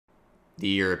The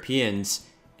Europeans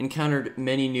encountered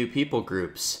many new people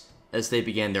groups as they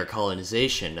began their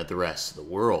colonization of the rest of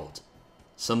the world.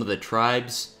 Some of the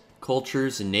tribes,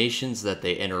 cultures, and nations that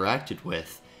they interacted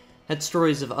with had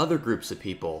stories of other groups of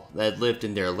people that had lived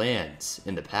in their lands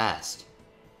in the past.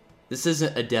 This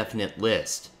isn't a definite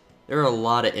list. There are a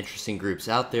lot of interesting groups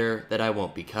out there that I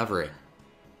won't be covering.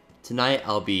 Tonight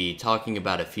I'll be talking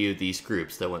about a few of these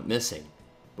groups that went missing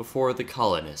before the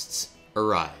colonists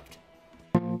arrived.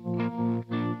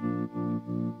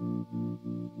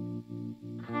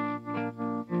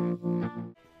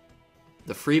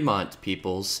 The Fremont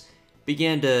peoples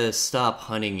began to stop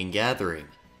hunting and gathering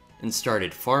and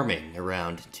started farming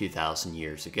around 2,000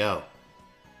 years ago.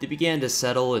 They began to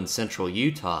settle in central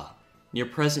Utah near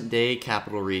present-day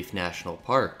Capitol Reef National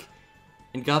Park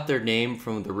and got their name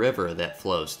from the river that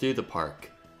flows through the park.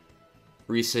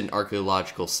 Recent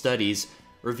archaeological studies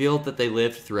revealed that they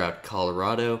lived throughout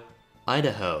Colorado,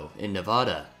 Idaho, and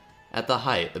Nevada at the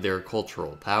height of their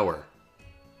cultural power.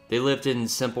 They lived in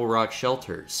simple rock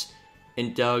shelters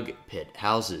and dug pit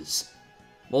houses.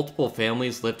 Multiple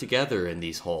families lived together in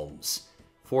these homes,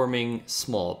 forming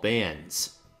small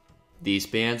bands. These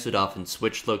bands would often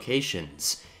switch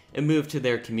locations and move to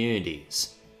their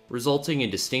communities, resulting in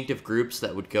distinctive groups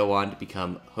that would go on to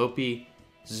become Hopi,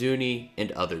 Zuni,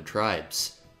 and other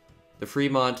tribes. The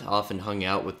Fremont often hung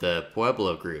out with the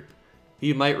Pueblo group, who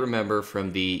you might remember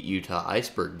from the Utah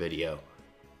iceberg video,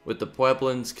 with the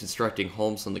Pueblans constructing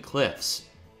homes on the cliffs,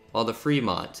 while the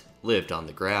Fremont lived on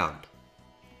the ground.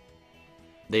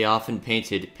 They often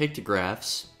painted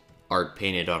pictographs, art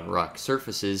painted on rock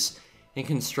surfaces, and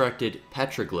constructed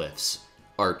petroglyphs,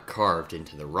 art carved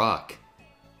into the rock.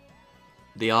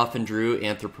 They often drew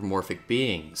anthropomorphic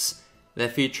beings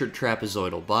that featured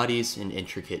trapezoidal bodies and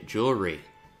intricate jewelry,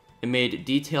 and made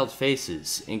detailed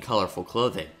faces in colorful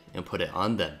clothing and put it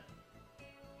on them.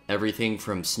 Everything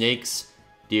from snakes,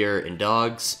 deer, and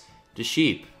dogs, to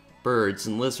sheep, birds,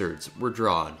 and lizards were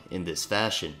drawn in this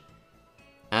fashion.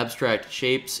 Abstract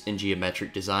shapes and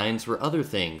geometric designs were other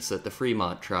things that the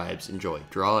Fremont tribes enjoyed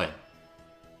drawing.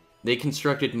 They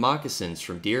constructed moccasins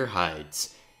from deer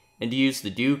hides, and used the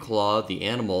dew claw of the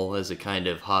animal as a kind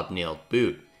of hobnailed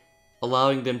boot,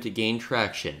 allowing them to gain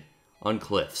traction on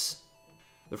cliffs.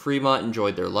 The Fremont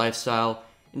enjoyed their lifestyle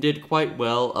and did quite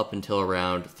well up until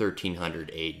around 1300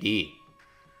 AD.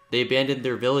 They abandoned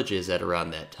their villages at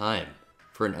around that time,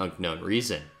 for an unknown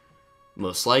reason.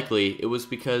 Most likely, it was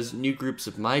because new groups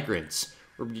of migrants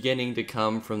were beginning to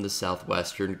come from the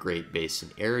southwestern Great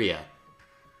Basin area,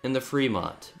 and the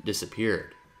Fremont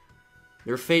disappeared.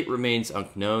 Their fate remains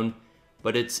unknown,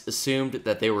 but it's assumed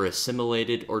that they were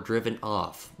assimilated or driven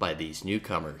off by these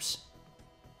newcomers.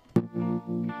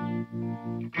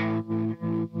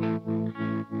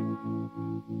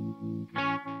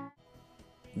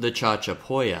 The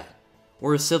Chachapoya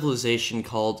were a civilization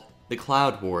called the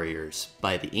Cloud Warriors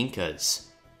by the Incas.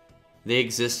 They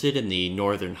existed in the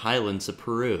northern highlands of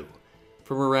Peru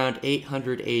from around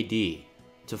 800 AD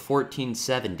to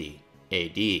 1470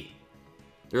 AD.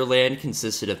 Their land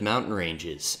consisted of mountain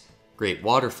ranges, great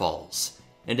waterfalls,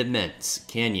 and immense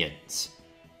canyons.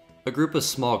 A group of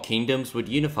small kingdoms would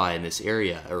unify in this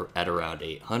area at around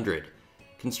 800,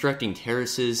 constructing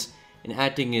terraces and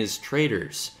acting as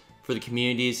traders for the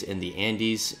communities in the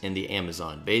Andes and the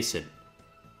Amazon basin.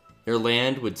 Their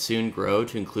land would soon grow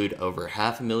to include over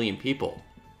 500,000 people,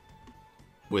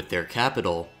 with their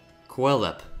capital,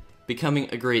 Cuelap, becoming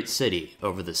a great city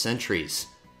over the centuries.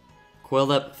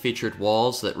 Cuelap featured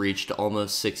walls that reached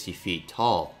almost 60 feet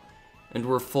tall, and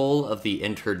were full of the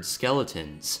interred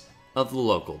skeletons of the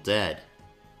local dead.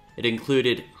 It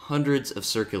included hundreds of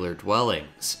circular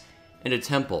dwellings, and a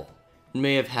temple, and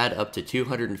may have had up to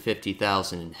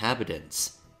 250,000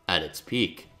 inhabitants at its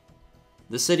peak.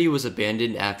 The city was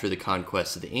abandoned after the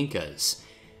conquest of the Incas,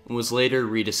 and was later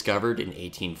rediscovered in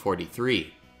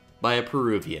 1843 by a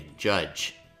Peruvian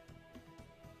judge.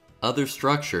 Other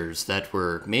structures that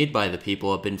were made by the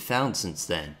people have been found since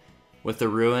then, with the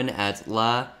ruin at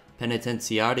La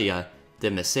Penitenciaria de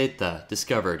Meseta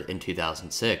discovered in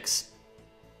 2006.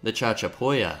 The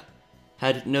Chachapoya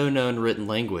had no known written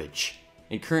language,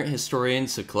 and current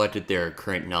historians have collected their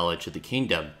current knowledge of the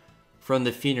kingdom from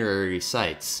the funerary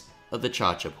sites of the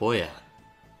Chachapoya.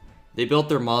 They built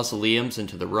their mausoleums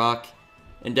into the rock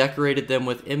and decorated them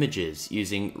with images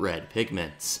using red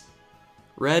pigments.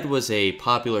 Red was a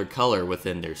popular color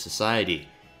within their society,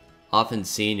 often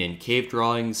seen in cave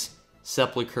drawings,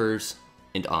 sepulchres,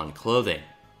 and on clothing.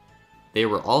 They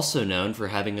were also known for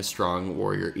having a strong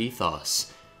warrior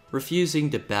ethos, refusing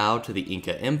to bow to the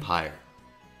Inca Empire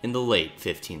in the late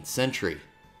 15th century.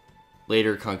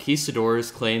 Later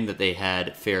conquistadors claimed that they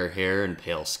had fair hair and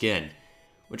pale skin,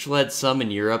 which led some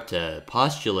in Europe to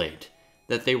postulate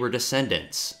that they were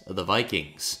descendants of the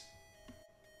Vikings.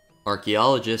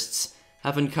 Archaeologists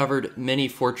have uncovered many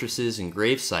fortresses and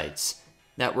grave sites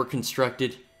that were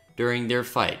constructed during their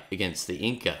fight against the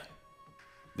Inca.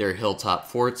 Their hilltop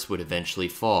forts would eventually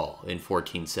fall in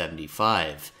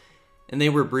 1475, and they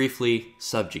were briefly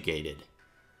subjugated.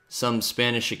 Some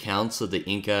Spanish accounts of the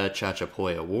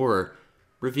Inca-Chachapoya War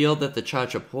revealed that the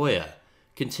Chachapoya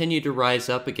continued to rise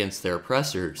up against their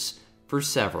oppressors for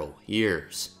several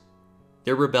years.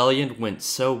 Their rebellion went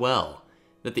so well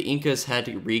that the Incas had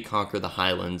to reconquer the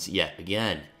highlands yet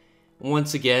again, and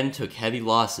once again took heavy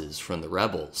losses from the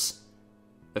rebels.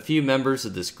 A few members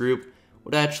of this group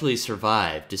would actually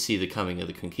survive to see the coming of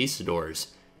the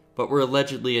conquistadors, but were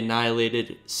allegedly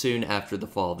annihilated soon after the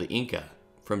fall of the Inca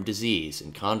from disease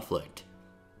and conflict.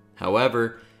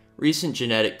 However, recent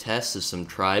genetic tests of some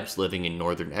tribes living in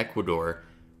northern Ecuador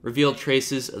revealed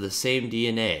traces of the same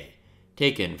DNA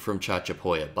taken from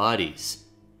Chachapoya bodies.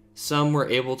 Some were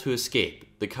able to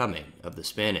escape the coming of the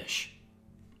Spanish.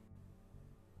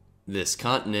 This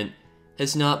continent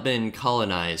has not been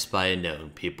colonized by a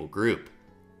known people group.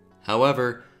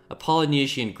 However, a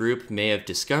Polynesian group may have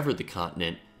discovered the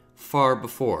continent far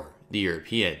before the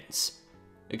Europeans.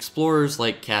 Explorers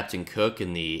like Captain Cook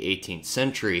in the 18th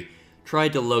century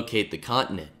tried to locate the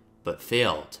continent, but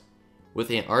failed,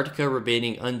 with Antarctica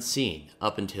remaining unseen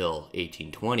up until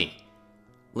 1820.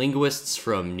 Linguists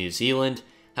from New Zealand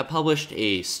have published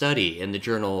a study in the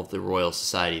Journal of the Royal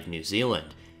Society of New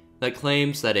Zealand that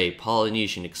claims that a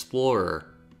Polynesian explorer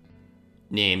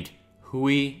named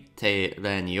Hui Te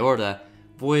Raniora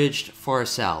voyaged far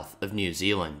south of New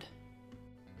Zealand.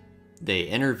 They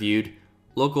interviewed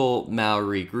local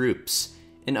Maori groups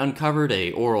and uncovered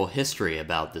an oral history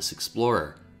about this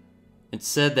explorer. It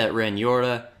said that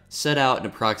Raniora set out in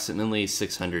approximately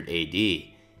 600 AD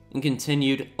and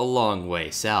continued a long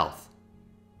way south.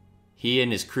 He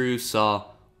and his crew saw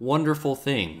wonderful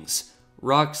things: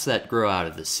 rocks that grow out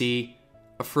of the sea,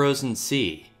 a frozen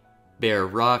sea, bare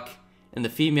rock, and the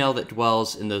female that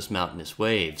dwells in those mountainous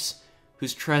waves,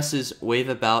 whose tresses wave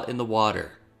about in the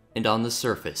water and on the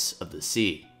surface of the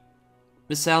sea.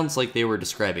 It sounds like they were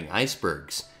describing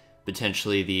icebergs,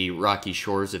 potentially the rocky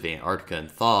shores of Antarctica and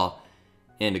thaw,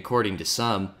 and according to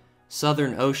some,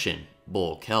 Southern Ocean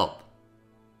bull kelp.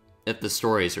 If the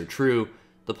stories are true,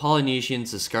 the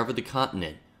Polynesians discovered the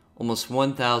continent almost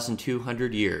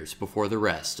 1,200 years before the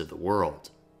rest of the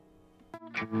world.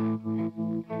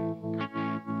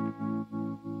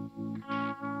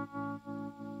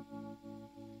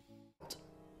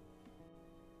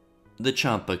 The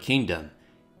Champa Kingdom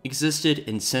existed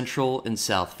in Central and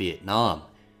South Vietnam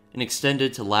and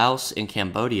extended to Laos and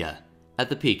Cambodia at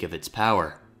the peak of its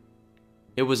power.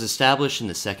 It was established in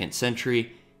the 2nd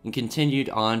century and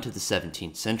continued on to the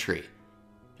 17th century.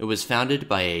 It was founded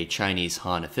by a Chinese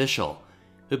Han official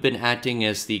who had been acting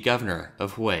as the governor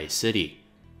of Hue City.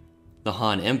 The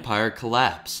Han Empire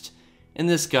collapsed, and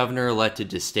this governor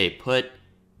elected to stay put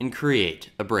and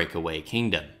create a breakaway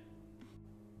kingdom.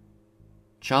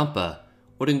 Champa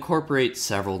would incorporate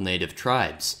several native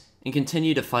tribes and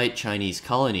continue to fight Chinese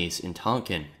colonies in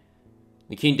Tonkin.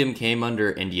 The kingdom came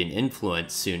under Indian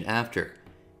influence soon after,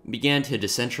 and began to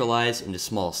decentralize into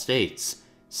small states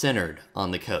centered on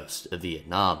the coast of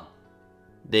Vietnam.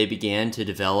 They began to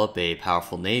develop a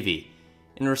powerful navy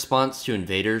in response to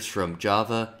invaders from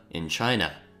Java and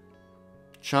China.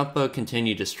 Champa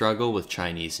continued to struggle with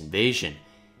Chinese invasion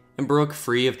and broke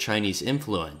free of Chinese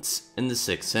influence in the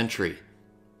 6th century.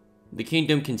 The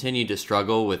kingdom continued to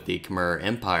struggle with the Khmer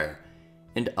Empire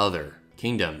and other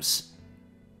kingdoms.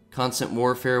 Constant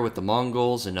warfare with the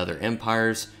Mongols and other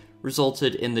empires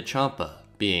resulted in the Champa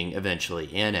being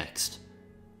eventually annexed.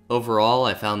 Overall,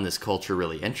 I found this culture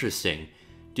really interesting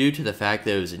due to the fact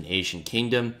that it was an Asian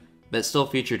kingdom that still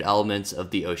featured elements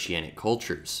of the oceanic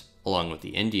cultures, along with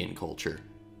the Indian culture.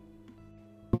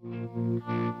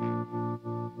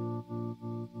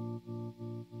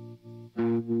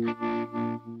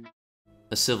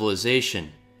 A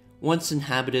civilization once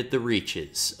inhabited the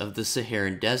reaches of the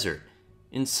Saharan Desert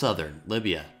in southern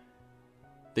Libya.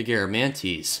 The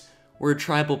Garamantes were a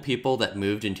tribal people that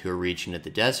moved into a region of the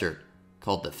desert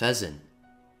called the Fezzan.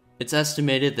 It's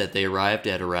estimated that they arrived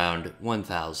at around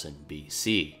 1000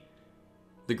 BC.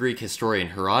 The Greek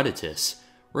historian Herodotus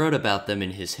wrote about them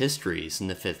in his histories in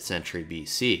the 5th century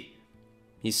BC.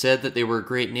 He said that they were a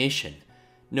great nation,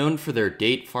 known for their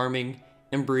date farming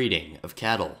and breeding of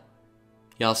cattle.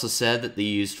 He also said that they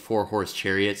used 4-horse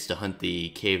chariots to hunt the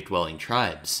cave-dwelling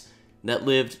tribes that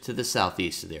lived to the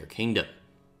southeast of their kingdom.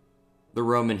 The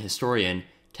Roman historian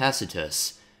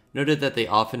Tacitus noted that they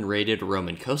often raided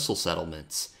Roman coastal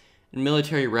settlements, and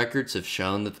military records have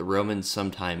shown that the Romans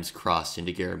sometimes crossed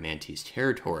into Garamantes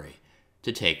territory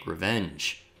to take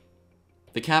revenge.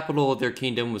 The capital of their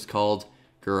kingdom was called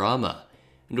Garama,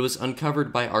 and was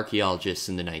uncovered by archaeologists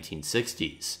in the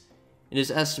 1960s. It is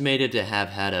estimated to have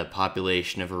had a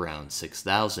population of around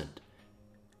 6,000.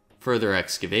 Further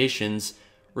excavations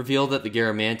reveal that the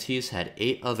Garamantes had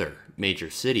 8 other major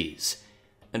cities,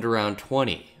 and around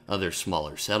 20 other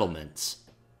smaller settlements.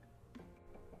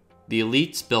 The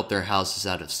elites built their houses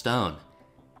out of stone,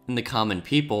 and the common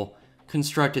people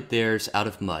constructed theirs out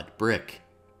of mud brick.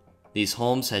 These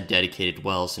homes had dedicated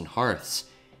wells and hearths,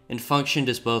 and functioned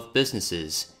as both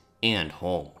businesses and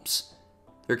homes.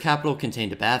 Their capital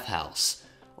contained a bathhouse,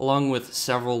 along with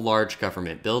several large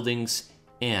government buildings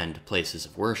and places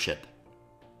of worship.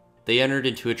 They entered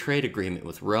into a trade agreement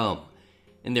with Rome,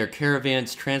 and their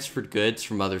caravans transferred goods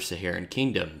from other Saharan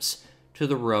kingdoms to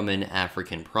the Roman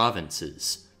African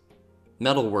provinces.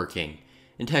 Metalworking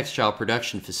and textile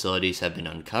production facilities have been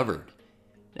uncovered.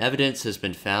 Evidence has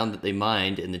been found that they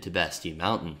mined in the Tibesti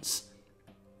Mountains.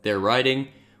 Their writing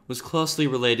was closely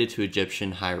related to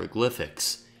Egyptian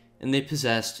hieroglyphics, and they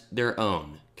possessed their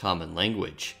own common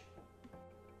language.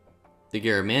 The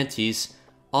Garamantes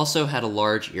also had a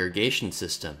large irrigation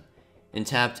system, and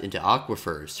tapped into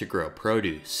aquifers to grow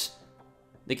produce.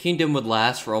 The kingdom would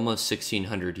last for almost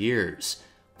 1,600 years,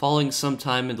 falling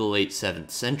sometime in the late 7th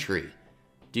century,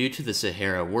 due to the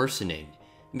Sahara worsening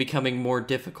and becoming more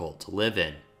difficult to live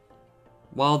in.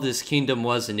 While this kingdom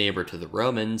was a neighbor to the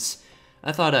Romans,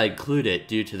 I thought I'd include it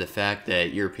due to the fact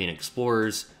that European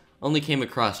explorers only came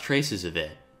across traces of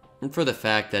it, and for the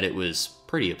fact that it was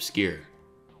pretty obscure.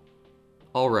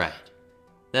 Alright,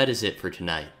 that is it for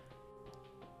tonight.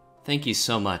 Thank you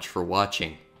so much for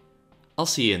watching. I'll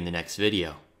see you in the next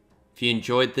video. If you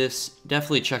enjoyed this,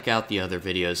 definitely check out the other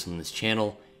videos on this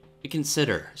channel and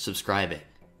consider subscribing.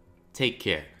 Take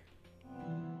care.